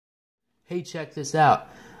Hey, check this out.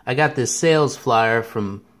 I got this sales flyer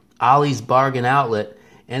from Ollie's Bargain Outlet,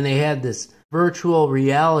 and they had this virtual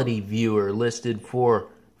reality viewer listed for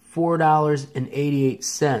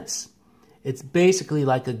 $4.88. It's basically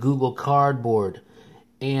like a Google Cardboard,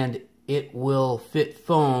 and it will fit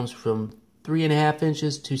phones from 3.5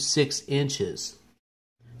 inches to 6 inches.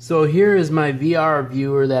 So here is my VR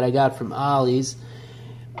viewer that I got from Ollie's,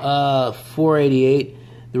 $4.88.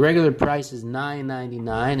 The regular price is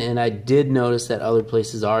 $9.99, and I did notice that other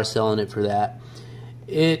places are selling it for that.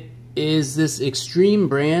 It is this XTREME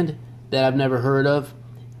brand that I've never heard of,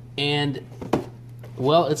 and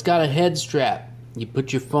well, it's got a head strap. You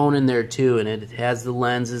put your phone in there too, and it has the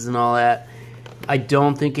lenses and all that. I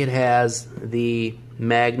don't think it has the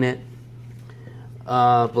magnet,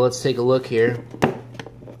 but let's take a look here.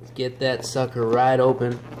 Get that sucker right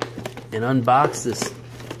open and unbox this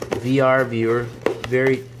VR viewer.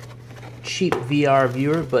 Very cheap VR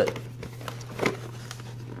viewer, but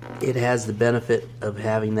it has the benefit of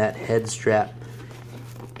having that head strap,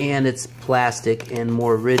 and it's plastic and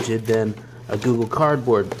more rigid than a Google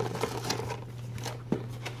Cardboard.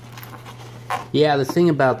 Yeah, the thing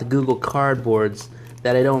about the Google Cardboards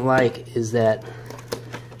that I don't like is that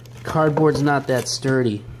cardboard's not that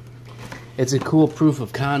sturdy. It's a cool proof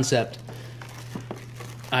of concept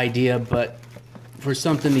idea, but for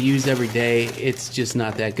something to use every day, it's just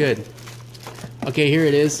not that good. Okay, here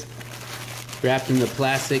it is, wrapped in the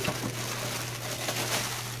plastic.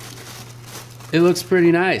 It looks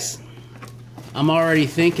pretty nice. I'm already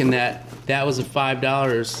thinking that that was a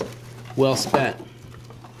 $5 well spent.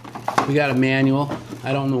 We got a manual.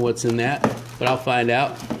 I don't know what's in that, but I'll find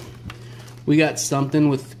out. We got something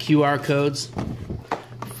with QR codes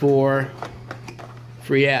for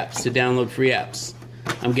free apps, to download free apps.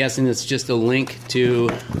 I'm guessing it's just a link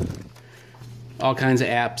to all kinds of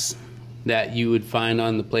apps that you would find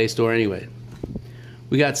on the Play Store anyway.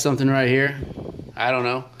 We got something right here. I don't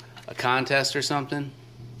know. A contest or something?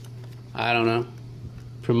 I don't know.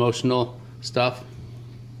 Promotional stuff.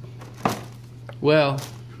 Well,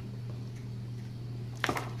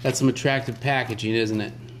 that's some attractive packaging, isn't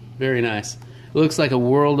it? Very nice. It looks like a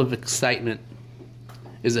world of excitement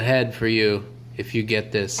is ahead for you if you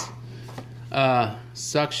get this.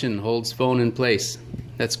 Suction holds phone in place.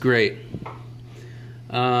 That's great.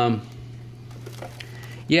 Yeah,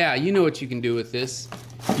 you know what you can do with this.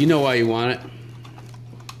 You know why you want it.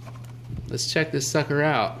 Let's check this sucker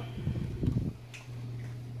out.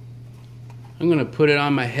 I'm gonna put it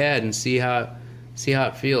on my head and see how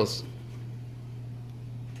it feels.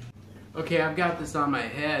 Okay, I've got this on my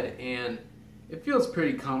head and it feels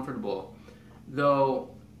pretty comfortable.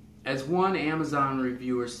 Though, as one Amazon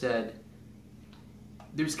reviewer said,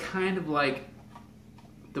 there's kind of like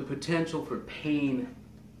the potential for pain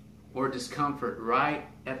or discomfort right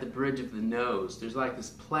at the bridge of the nose. There's like this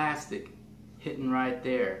plastic hitting right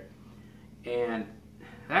there, and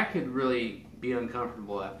that could really be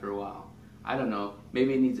uncomfortable after a while. I don't know,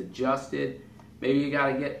 maybe it needs adjusted, maybe you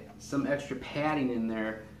gotta get some extra padding in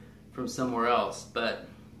there from somewhere else, but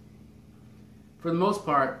for the most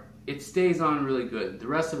part it stays on really good. The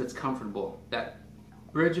rest of it's comfortable. That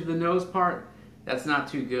bridge of the nose part, that's not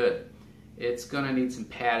too good. It's gonna need some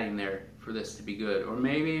padding there for this to be good. Or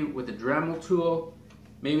maybe with a Dremel tool,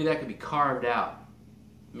 maybe that could be carved out.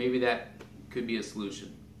 Maybe that could be a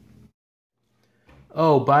solution.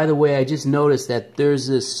 Oh, by the way, I just noticed that there's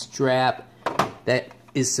this strap that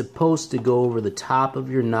is supposed to go over the top of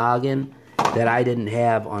your noggin that I didn't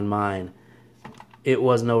have on mine. It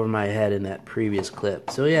wasn't over my head in that previous clip.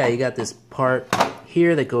 So yeah, you got this part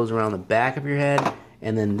here that goes around the back of your head,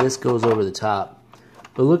 and then this goes over the top.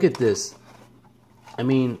 But look at this. I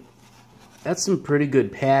mean, that's some pretty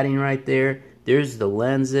good padding right there. There's the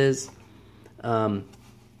lenses.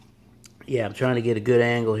 Yeah, I'm trying to get a good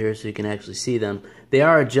angle here so you can actually see them. They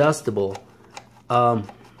are adjustable. I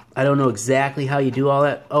don't know exactly how you do all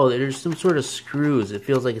that. Oh, there's some sort of screws. It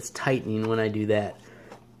feels like it's tightening when I do that.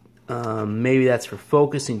 Maybe that's for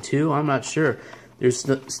focusing too. I'm not sure. There's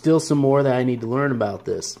still some more that I need to learn about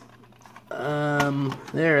this.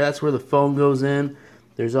 There, that's where the phone goes in.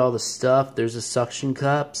 There's all the stuff. There's the suction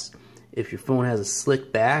cups. If your phone has a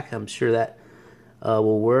slick back, I'm sure that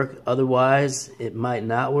will work. Otherwise, it might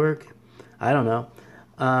not work. I don't know.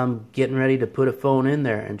 I'm getting ready to put a phone in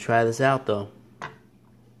there and try this out though.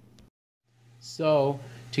 So,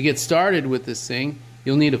 to get started with this thing,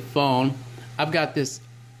 you'll need a phone. I've got this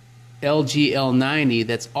LG L90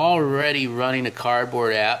 that's already running a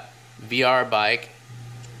cardboard app, VR bike,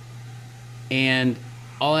 and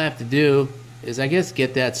all I have to do is, I guess,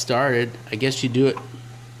 get that started. I guess you do it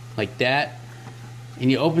like that,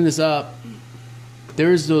 and you open this up.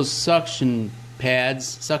 there's those suction pads,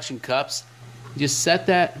 suction cups. Just set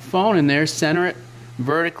that phone in there, center it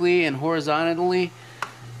vertically and horizontally,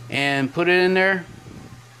 and put it in there.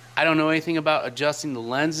 I don't know anything about adjusting the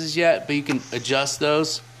lenses yet, but you can adjust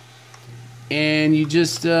those. And you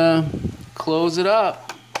just close it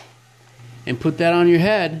up and put that on your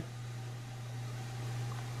head.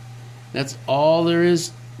 That's all there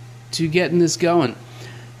is to getting this going.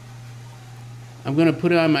 I'm going to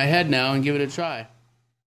put it on my head now and give it a try.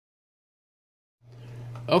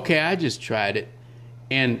 Okay, I just tried it,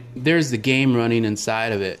 and there's the game running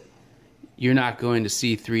inside of it. You're not going to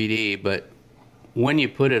see 3D, but when you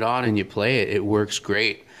put it on and you play it, it works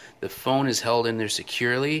great. The phone is held in there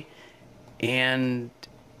securely, and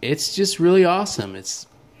it's just really awesome. It's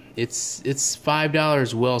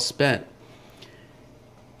 $5 well spent.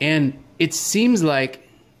 And it seems like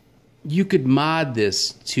you could mod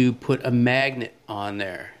this to put a magnet on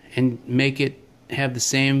there and make it have the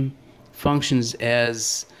same functions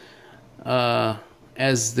as the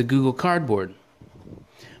Google Cardboard.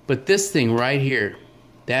 But this thing right here,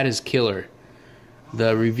 that is killer.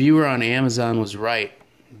 The reviewer on Amazon was right.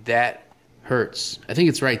 That hurts. I think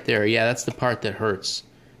it's right there. Yeah, that's the part that hurts.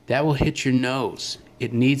 That will hit your nose.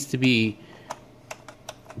 It needs to be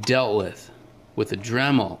dealt with a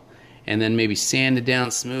Dremel, and then maybe sanded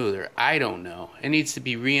down smooth, or I don't know. It needs to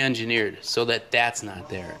be re-engineered so that that's not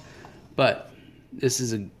there. But this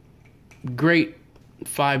is a great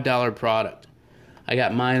 $5 product. I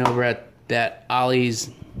got mine over at that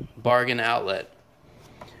Ollie's bargain outlet.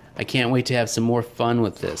 I can't wait to have some more fun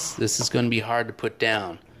with this. This is going to be hard to put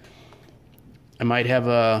down. I might have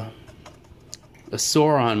a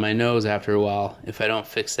sore on my nose after a while if I don't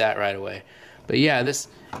fix that right away. But yeah, this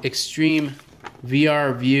XTREME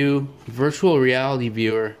VR VUE virtual reality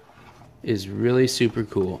viewer is really super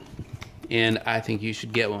cool, and I think you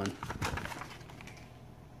should get one.